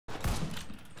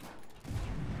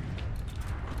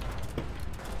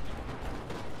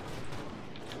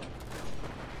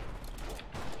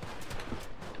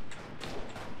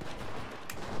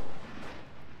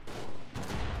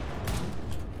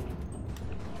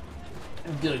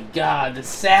Good God, the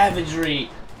savagery!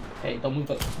 Hey, don't move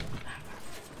up. This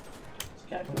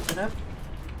guy moving up.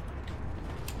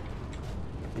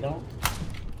 You don't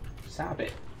stop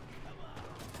it.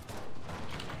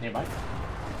 Nearby.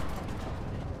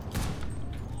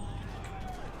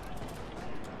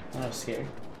 I was scared.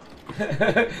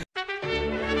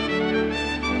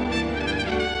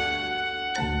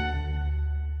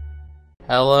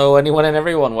 Hello, anyone and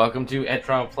everyone. Welcome to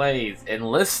Edtrawl Plays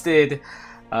Enlisted.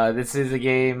 This is a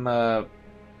game. I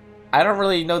don't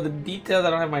really know the details. I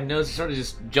don't have my notes. I sort of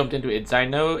just jumped into it. I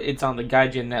know it's on the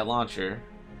GaigenNet launcher,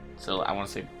 so I want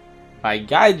to say by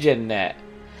GaigenNet.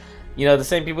 You know, the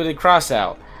same people did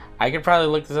Crossout. I could probably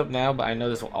look this up now, but I know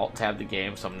this will alt tab the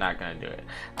game, so I'm not gonna do it.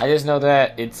 I just know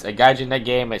that it's a GaigenNet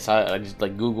game. I just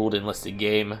like Googled Enlisted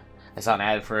game. I saw an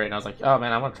ad for it, and I was like, oh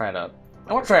man, I want to try it out.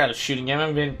 I want to try out a shooting game.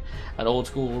 I've been an old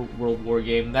school World War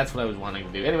game. That's what I was wanting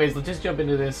to do. Anyways, let's just jump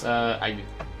into this. I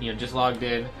just logged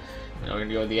in. We're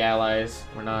gonna go with the Allies.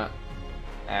 We're not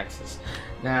Axis.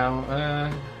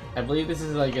 Now, I believe this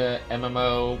is like a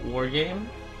MMO war game,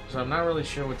 so I'm not really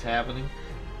sure what's happening.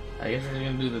 I guess we're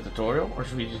gonna do the tutorial, or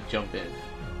should we just jump in?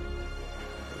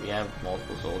 We have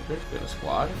multiple soldiers. We have a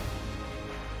squad.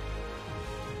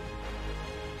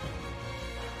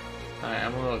 Alright,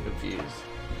 I'm a little confused.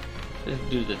 Let's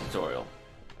do the tutorial.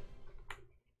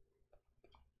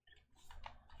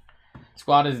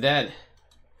 Squad is dead.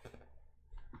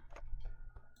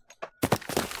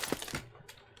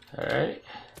 Alright.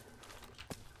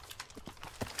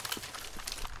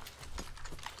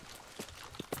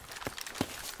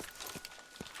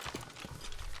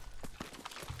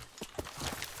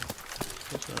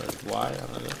 Why?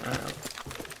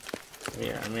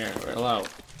 I'm here. Hello.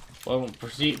 Well,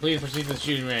 please proceed to the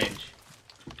shooting range.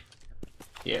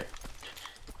 Here.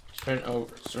 Sprint to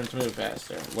move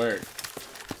faster. Word.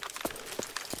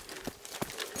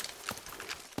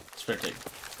 Sprinting.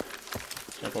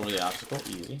 Jump over the obstacle.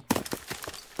 Easy.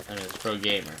 I mean, it's pro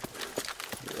gamer.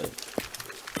 Really.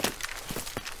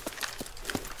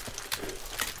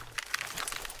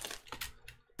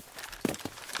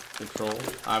 Control.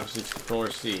 Obviously, it's Control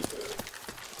or C.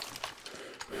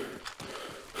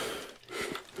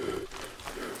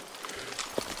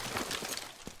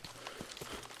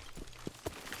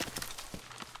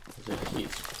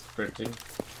 Sprinting.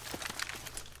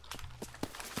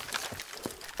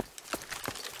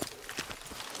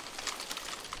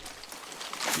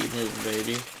 Keep moving,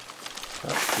 baby.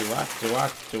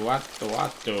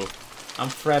 Do. I'm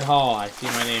Fred Hall. I see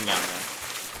my name down there.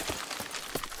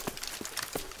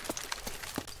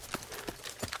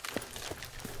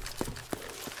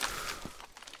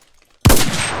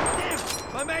 Damn!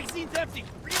 My magazine's empty.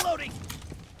 Reloading.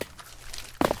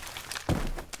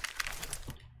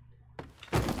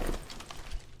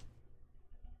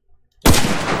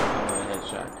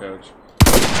 Headshot, coach.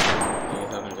 You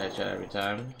get something headshot every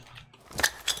time.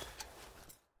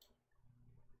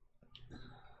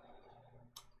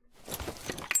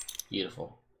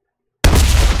 Beautiful.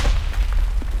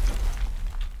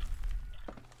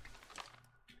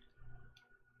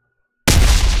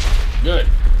 Good.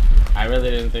 I really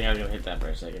didn't think I was gonna hit that for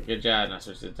a second. Good job. Now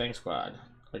switch to the tank squad.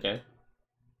 Okay.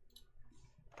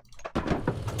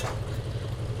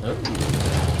 Oh.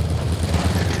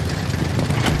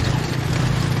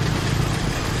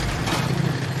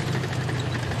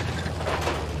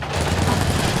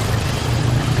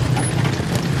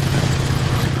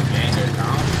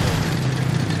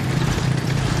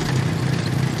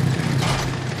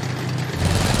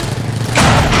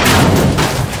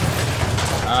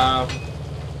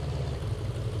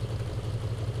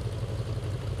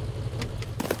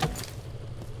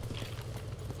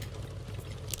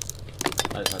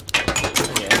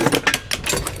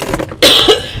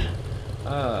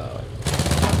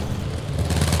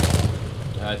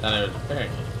 I thought I was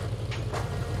repairing it.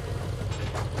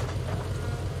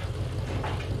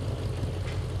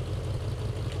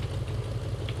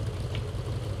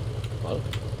 Hello?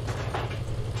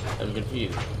 I'm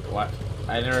confused. What?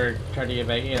 I never tried to get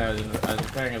back in. I was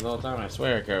repairing it the whole time. I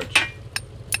swear, coach.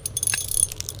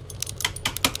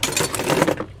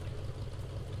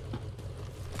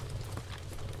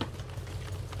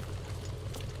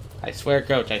 I swear,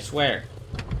 coach. I swear.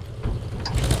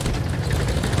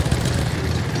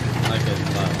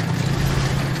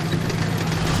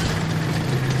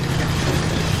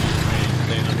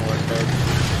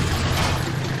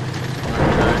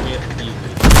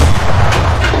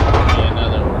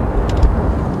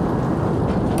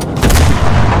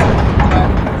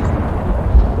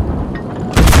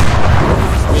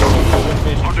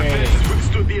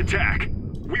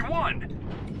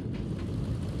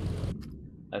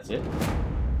 That's it?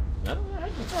 No, I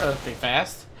can start that thing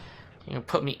fast. You're gonna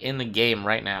put me in the game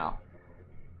right now.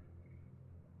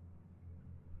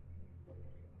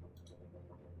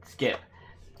 Skip.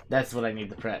 That's what I need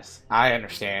to press. I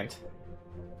understand.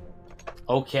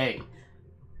 Okay.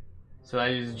 So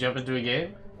I just jump into a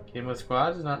game? Game with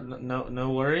squads? No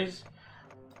worries?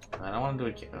 I don't want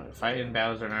to do a fight in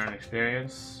battles and earn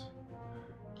experience.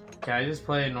 Can I just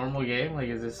play a normal game? Like,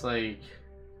 is this like...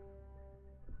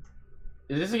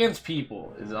 Is this against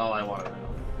people? Is all I want to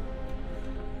know.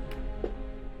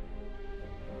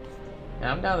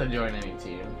 Yeah, I'm down to join any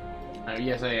team.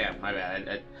 Yes, I am. My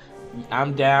bad.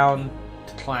 I'm down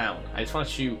to clown. I just want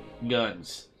to shoot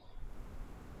guns.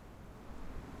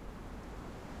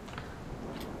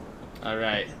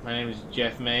 Alright, my name is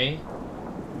Jeff May.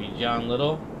 Be John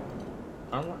Little.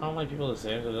 Aren't all my people the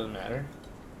same, so it doesn't matter.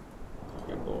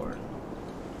 You're bored.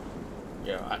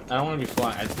 Yo, I don't want to be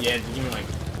flying. Yeah, just give me like...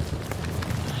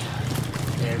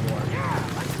 Airborne.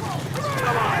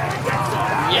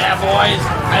 Yeah, boys!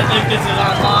 I think this is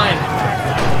online!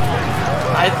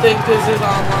 I think this is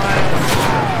online!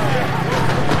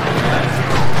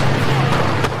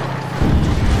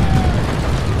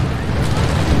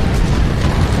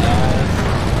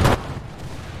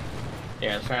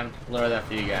 Yeah, let's try and lower that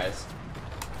for you guys.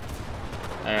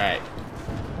 Alright.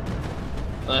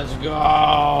 Let's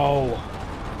go!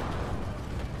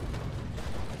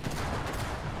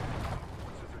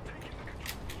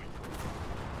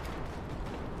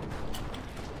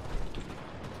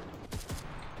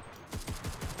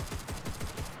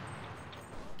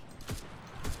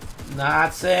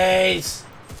 Nazis!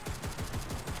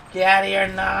 Get out of here,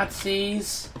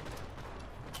 Nazis!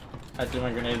 I threw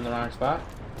my grenade in the wrong spot.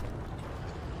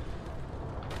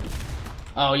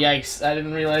 Oh, yikes. I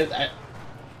didn't realize. I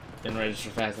didn't register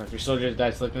fast enough. Your soldiers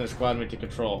died selecting the squad mate to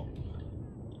control.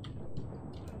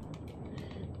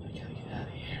 I gotta get out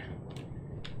of here.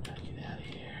 Gotta get out of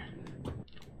here.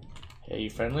 Hey, you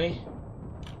friendly?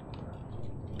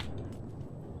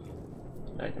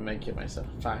 I can make it myself.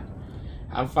 Fine.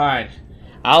 I'm fine.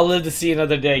 I'll live to see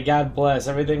another day. God bless.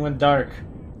 Everything went dark.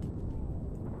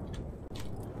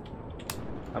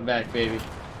 I'm back, baby.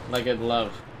 Like I'd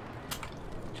love.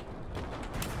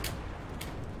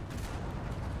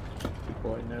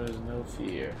 Boy knows no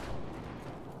fear.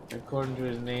 According to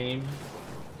his name,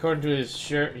 according to his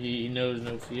shirt, he knows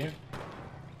no fear.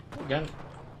 Oh, gun.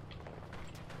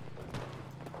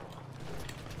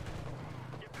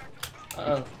 Uh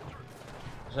oh.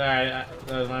 Sorry, that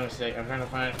was my mistake. I'm trying to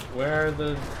find where are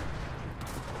the.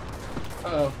 Uh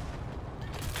oh.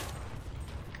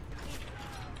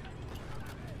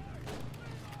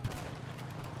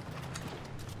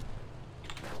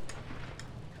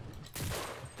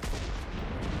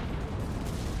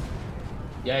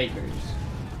 Yikers.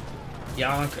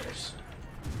 Yonkers.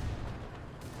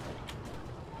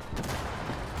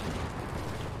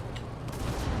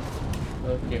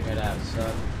 Poke your head out,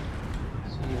 son.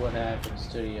 See what happens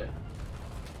to you.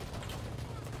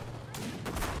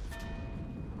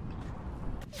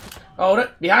 Oh,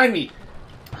 behind me!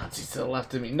 Nazi's to the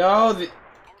left of me. No!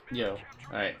 Yo.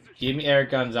 Alright. Give me Eric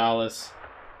Gonzalez.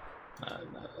 No,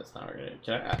 that's not gonna.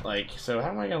 Can I, like, so how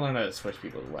am I gonna learn how to switch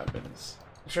people's weapons?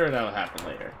 I'm sure that'll happen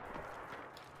later.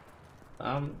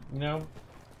 You know,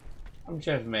 I'm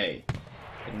Jeff May,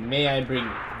 and may I bring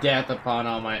death upon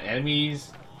all my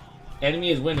enemies.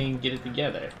 Enemy is winning, get it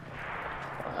together.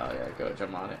 Oh, hell yeah, coach,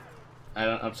 I'm on it.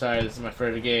 I'm sorry, this is my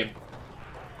first game.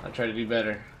 I'll try to do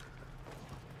better.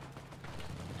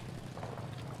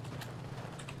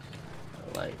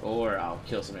 Like, or I'll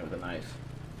kill somebody with a knife.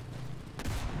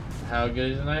 How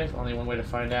good is a knife? Only one way to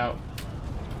find out.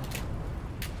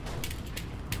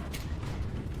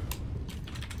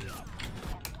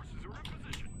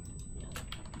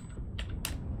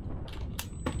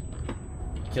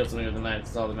 Kill somebody with a knife,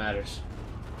 that's all that matters.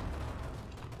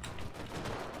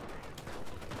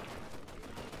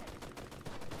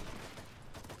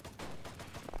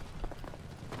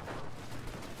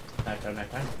 Knife time,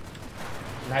 knife time.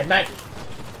 Knife, knife!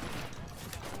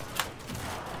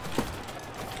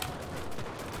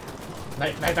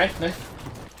 Knife, knife, knife,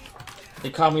 knife. They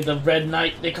call me the Red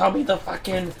Knight. They call me the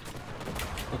fucking...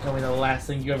 They call me the last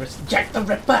thing you ever... Jack the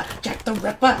Ripper! Jack the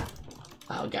Ripper!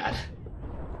 Oh, God.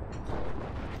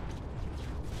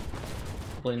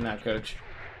 Blame that, coach.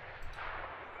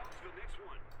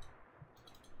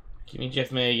 Give me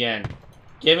Jeff May again.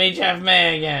 Give me Jeff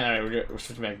May again! Alright, we're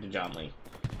switching back to John Lee.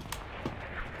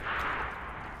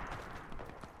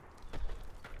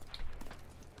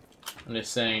 I'm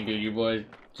just saying, dude, your boy,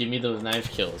 give me those knife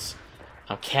kills.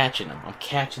 I'm catching them. I'm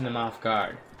catching them off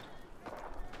guard.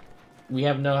 we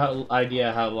have no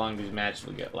idea how long these matches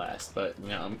will last, but you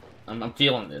know, I'm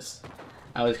feeling this.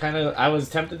 I was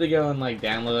tempted to go and like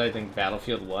download. I think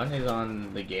Battlefield 1 is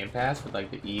on the Game Pass with like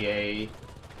the EA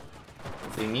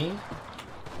thingy.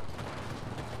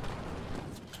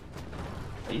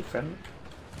 Are you friendly?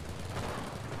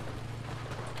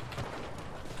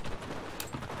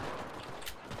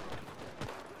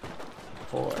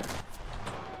 Four.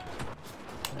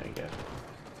 There you go.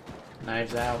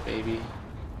 Knives out, baby.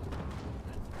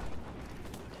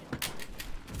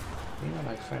 You're not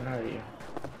my friend, are you? You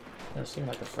don't seem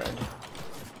like a friend.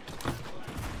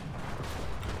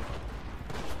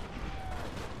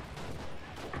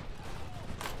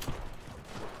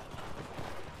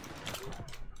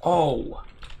 Oh!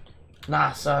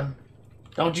 Nah, son.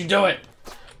 Don't you do it!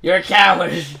 You're a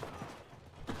coward! It's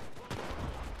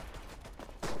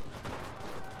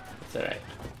alright.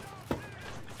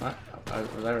 What?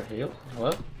 Was I ever healed?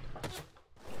 Hello?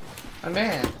 My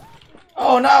man!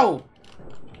 Oh no!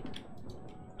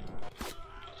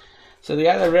 So the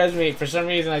guy that res me, for some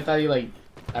reason I thought he like...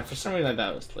 for some reason I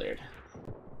thought it was cleared.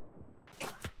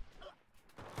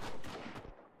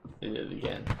 Did it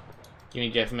again. Give me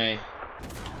Jeff May.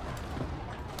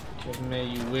 Jeff May,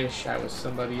 you wish I was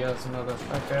somebody else,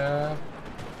 motherfucker.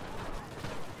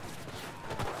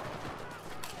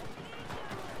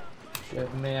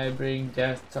 Jeff May, I bring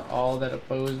death to all that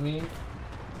oppose me.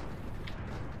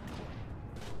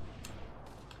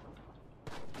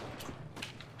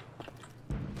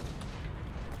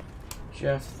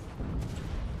 Jeff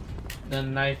the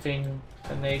knifing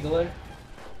finagler.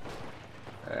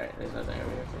 Alright, there's nothing over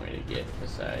here for me to get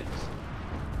besides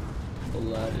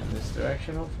blood in this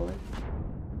direction, hopefully.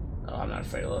 Oh, I'm not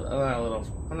afraid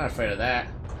of I'm not afraid of that.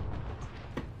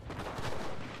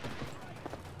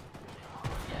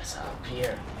 Yes, up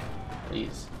here.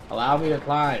 Please. Allow me to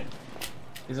climb.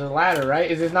 This is a ladder, right?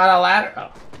 Is this not a ladder?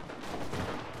 Oh.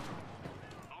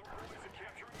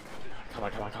 Come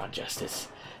on, come on, come on, Justice.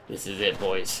 This is it,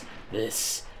 boys.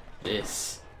 This.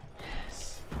 Yes.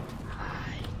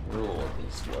 I rule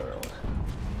this world.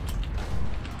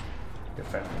 Your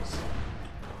friendlies.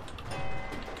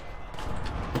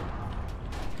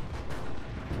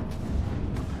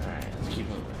 Alright, let's keep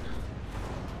moving.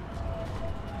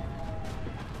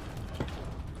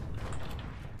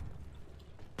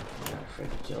 I'm not afraid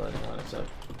to kill anyone except...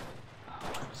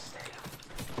 Oh, I'm safe.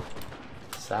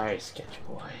 Sorry, sketch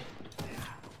boy.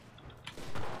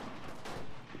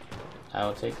 I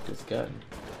will take this gun.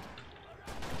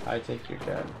 I take your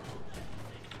gun.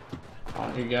 I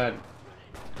want your gun.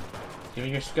 Give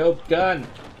me your scoped gun.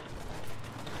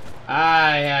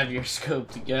 I have your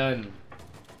scoped gun.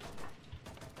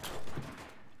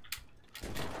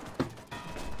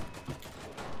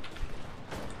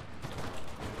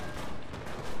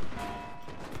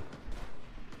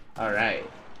 Alright.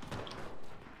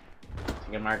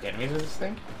 I can mark enemies with this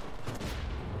thing?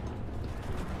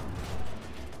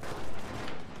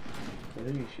 What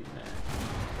are you shooting at?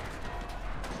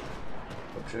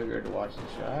 Pull trigger to watch the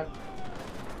shot.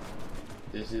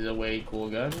 This is a way cool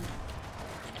gun.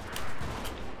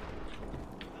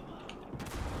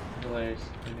 Hilarious.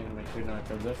 I need to make sure no one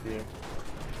comes up here.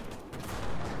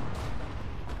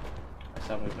 I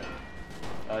saw movement.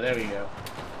 Oh, there we go.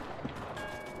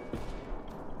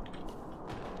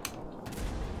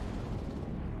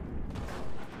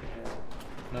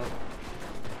 Nope.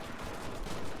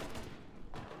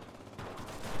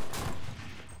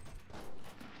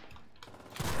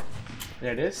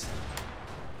 There it is.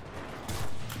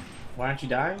 Why aren't you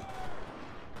dying?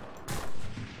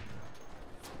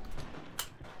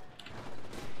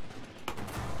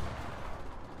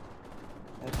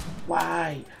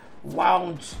 Why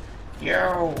won't you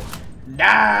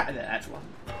die? That's one.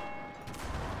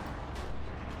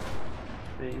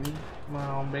 Baby, come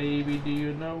on, baby. Do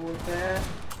you know what's that?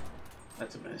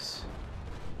 That's a miss.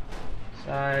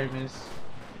 Sorry, miss.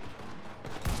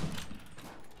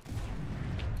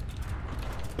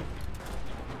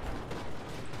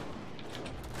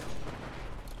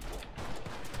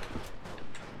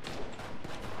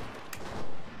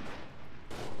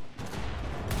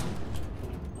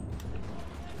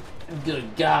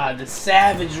 Good God, the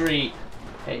savagery!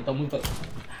 Hey, don't move up. This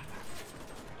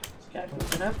guy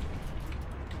moving up.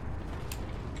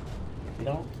 You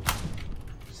don't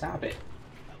stop it.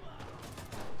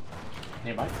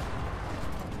 Nearby.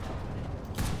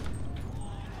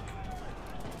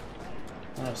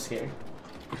 Oh, I'm scared.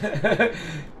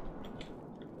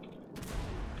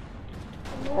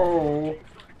 Oh,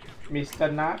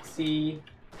 Mr. Nazi,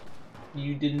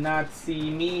 you did not see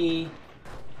me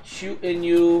shooting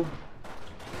you.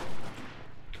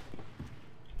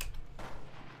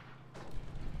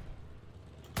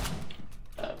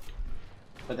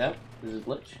 This is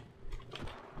glitch.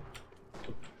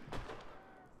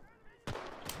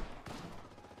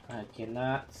 I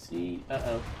cannot see.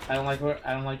 Uh-oh. I don't like where.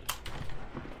 I don't like.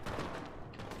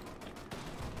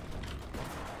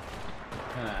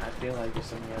 I feel like there's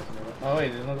something else in the. Oh,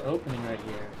 wait, there's another opening right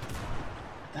here.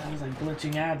 That was like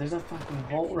glitching out. There's a fucking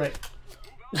hole right.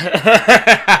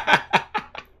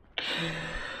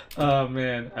 Oh,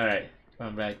 man. Alright.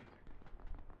 Come back.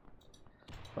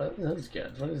 What are those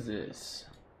guns? What is this?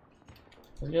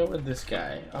 Let's go with this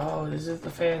guy. Oh, this is the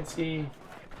fancy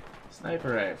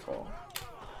sniper rifle.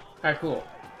 Alright, cool.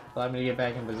 Allow me to get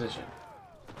back in position.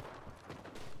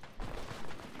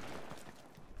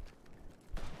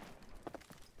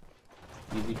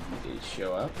 Easy peasy.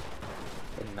 Show up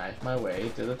and knife my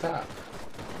way to the top.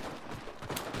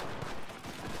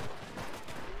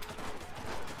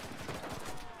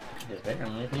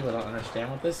 Apparently, people don't understand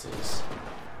what this is.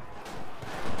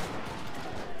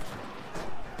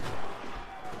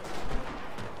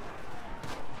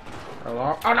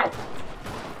 Hello? Oh no!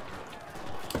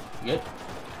 You good?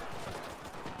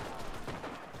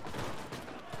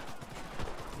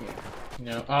 Yeah. You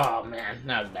know, oh man,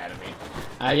 that was bad of me.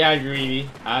 I got greedy.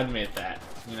 I admit that.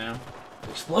 You know?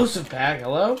 Explosive pack,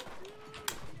 hello?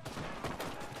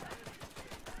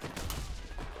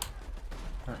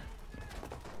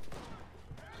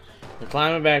 We're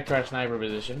climbing back to our sniper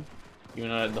position, even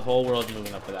though the whole world's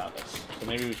moving up without us. So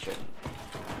maybe we shouldn't.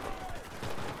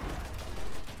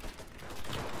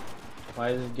 Why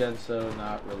is this gun so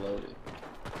not reloaded?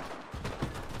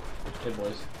 Hey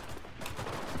boys.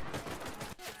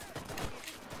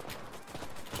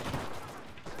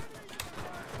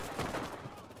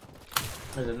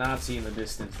 There's a Nazi in the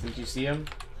distance. Did you see him?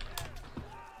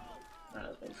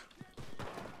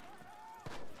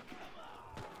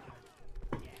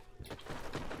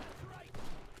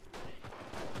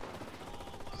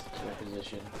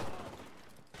 Position.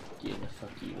 Get in the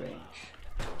fuck you range.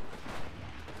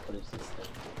 What is this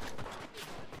thing?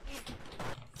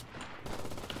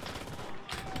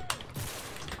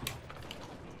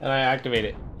 How do I activate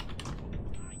it?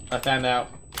 I found out.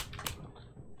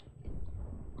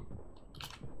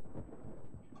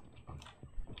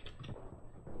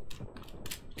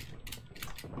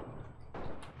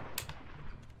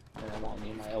 I want me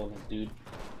and my element, dude.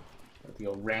 I have to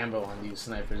go Rambo on these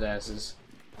snipers' asses.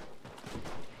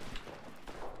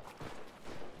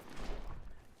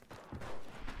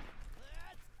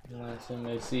 The last thing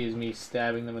they see is me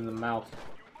stabbing them in the mouth.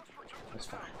 That's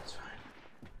fine, that's fine.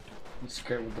 You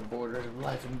skirt with the borders of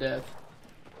life and death.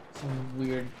 Some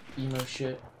weird emo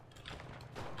shit.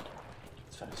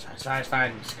 It's fine, it's fine, it's fine, it's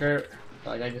fine. You skirt,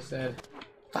 like I just said.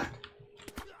 Fuck.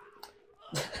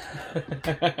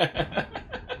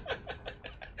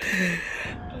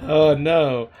 Oh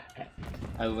no.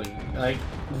 I was like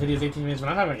the video's 18 minutes, but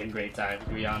I'm having a great time, to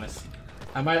be honest.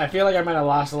 I feel like I might have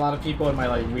lost a lot of people in my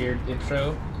like weird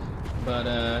intro, but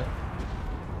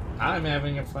I'm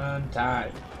having a fun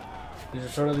time. This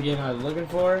is sort of the game I was looking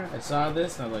for. I saw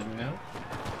this and I was like, no,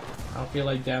 I don't feel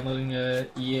like downloading a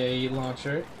EA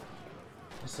launcher.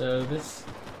 So this,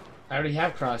 I already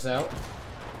have Crossout,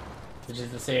 which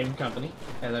is the same company,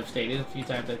 as I've stated a few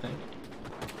times, I think.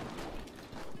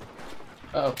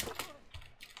 Uh oh.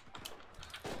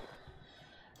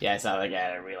 Yeah, I saw that guy. I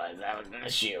didn't realize that was an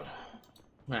issue.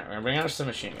 Alright, we're gonna bring out a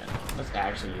submachine gun. Let's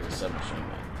actually use a submachine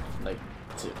gun.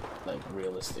 Like,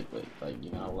 realistically. Like,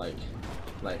 you know, like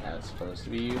how it's supposed to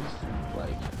be used.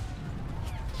 Like...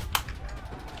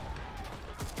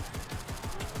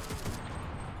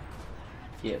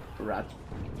 Yeah,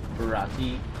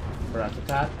 Barati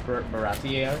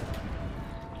air.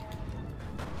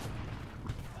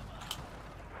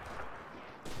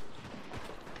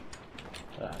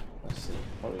 Let's see.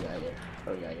 What we got here?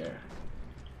 What we got here?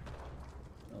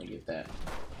 Let me get that.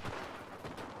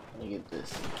 Let me get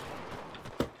this.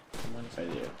 What if I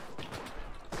do?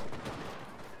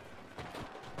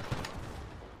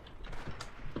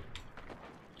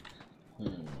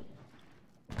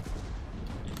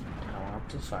 I want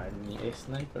to find me a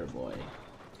sniper boy.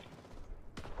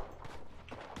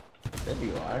 There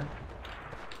you are.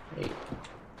 Wait.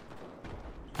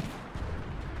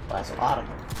 Well, that's a lot of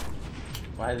them.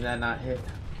 Why did that not hit?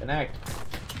 Connect.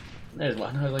 There's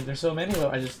one. I was like, there's so many,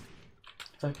 but I just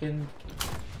fucking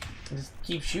just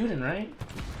keep shooting, right?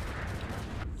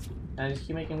 And I just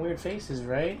keep making weird faces,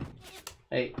 right?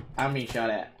 Hey, I'm being shot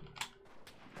at.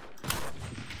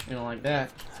 You don't like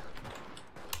that?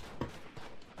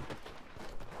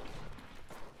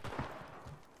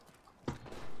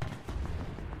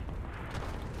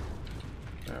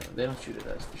 No, they don't shoot at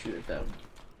us. They shoot at them.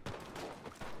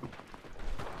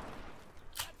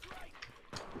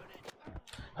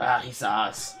 Ah, he saw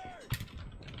us.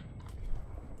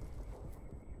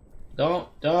 Don't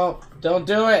do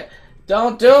it!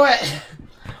 Don't do it!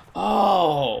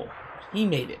 Oh, he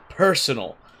made it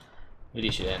personal. Video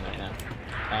should end right now.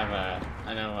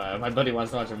 I know my buddy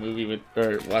wants to watch a movie with,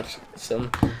 or watch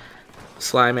some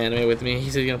slime anime with me.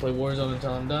 He said he's gonna play Warzone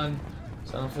until I'm done,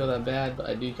 so I don't feel that bad. But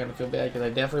I do kind of feel bad because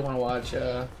I definitely want to watch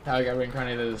how I got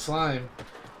reincarnated as slime.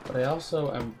 But I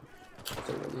also am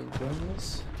thoroughly enjoying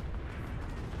this.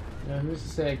 You know, who's to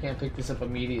say I can't pick this up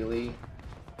immediately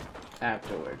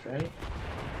afterwards, right?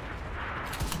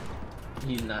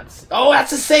 He's nuts. Oh,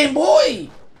 that's the same boy!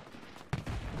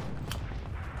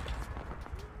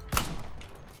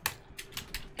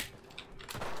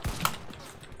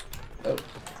 Oh.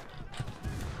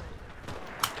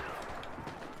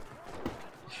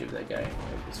 Shoot that guy.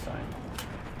 It's fine.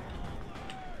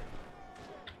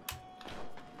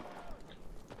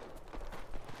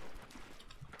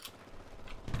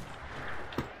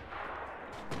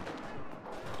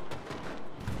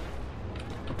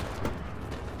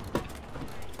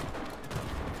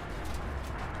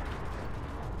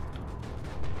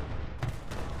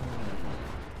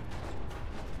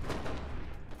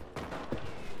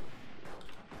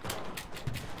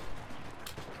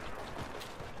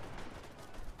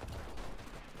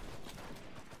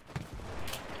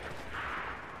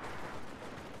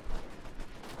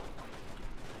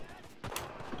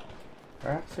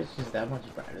 Perhaps it's just that much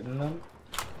brighter than them.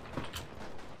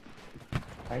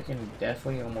 I can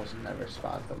definitely almost never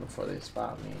spot them before they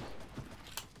spot me.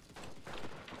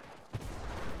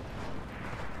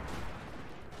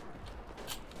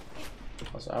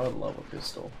 Also, I would love a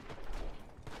pistol.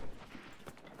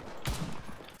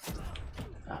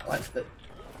 What's the...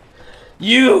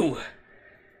 You!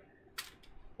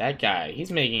 That guy,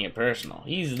 he's making it personal.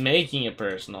 He's making it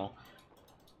personal.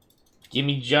 Give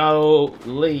me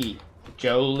Jolie.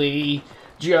 Jolie,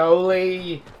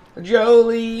 Jolie,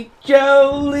 Jolie,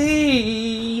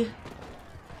 Jolie,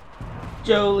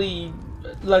 Jolie,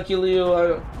 Lucky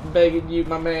Leo, I'm begging you,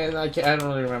 my man. I don't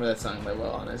really remember that song that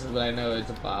well, honestly, but I know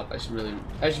it's a bop. I should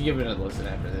give it another listen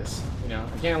after this. You know,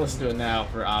 I can't listen to it now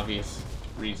for obvious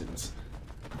reasons,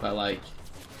 but like,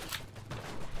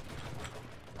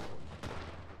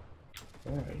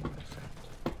 where are you, my friend,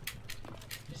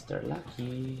 Mr.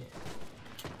 Lucky?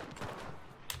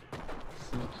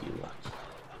 Sneaky Lucky.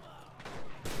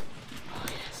 Oh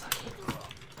yes, Lucky.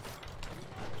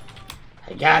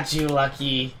 I got you,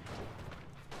 Lucky.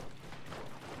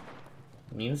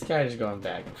 I mean, this guy is going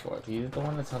back and forth. He's the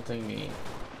one that's hunting me.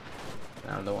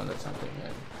 And I'm the one that's hunting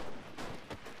him.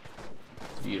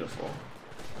 It's beautiful.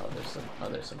 Oh,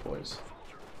 there's some boys.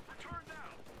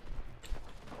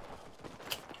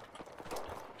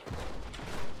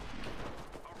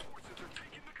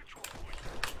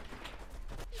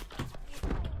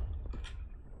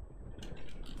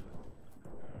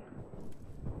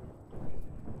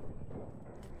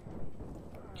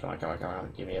 Come on, come on, come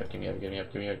on. Give me up, give me up, give me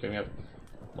up, give me up, give me up.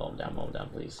 Mow him down,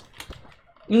 please.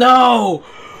 No!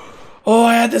 Oh,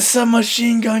 I had the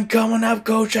submachine gun coming up,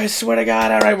 coach. I swear to God.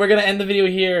 Alright, we're gonna end the video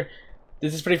here.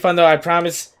 This is pretty fun, though. I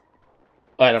promise.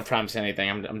 Oh, I don't promise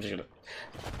anything. I'm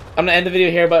gonna end the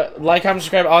video here, but like, comment,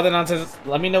 subscribe, all that nonsense.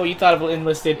 Let me know what you thought of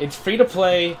Enlisted. It's free to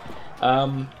play.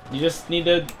 You just need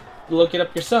to look it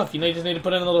up yourself. You know, you just need to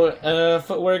put in a little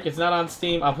footwork. It's not on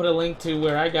Steam. I'll put a link to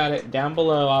where I got it down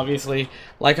below, obviously.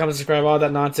 Like, comment, subscribe, all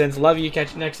that nonsense. Love you.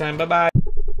 Catch you next time. Bye-bye.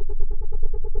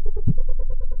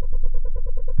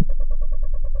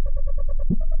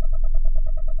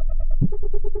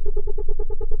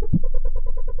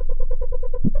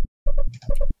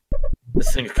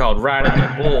 This thing's called Riding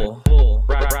the Bull.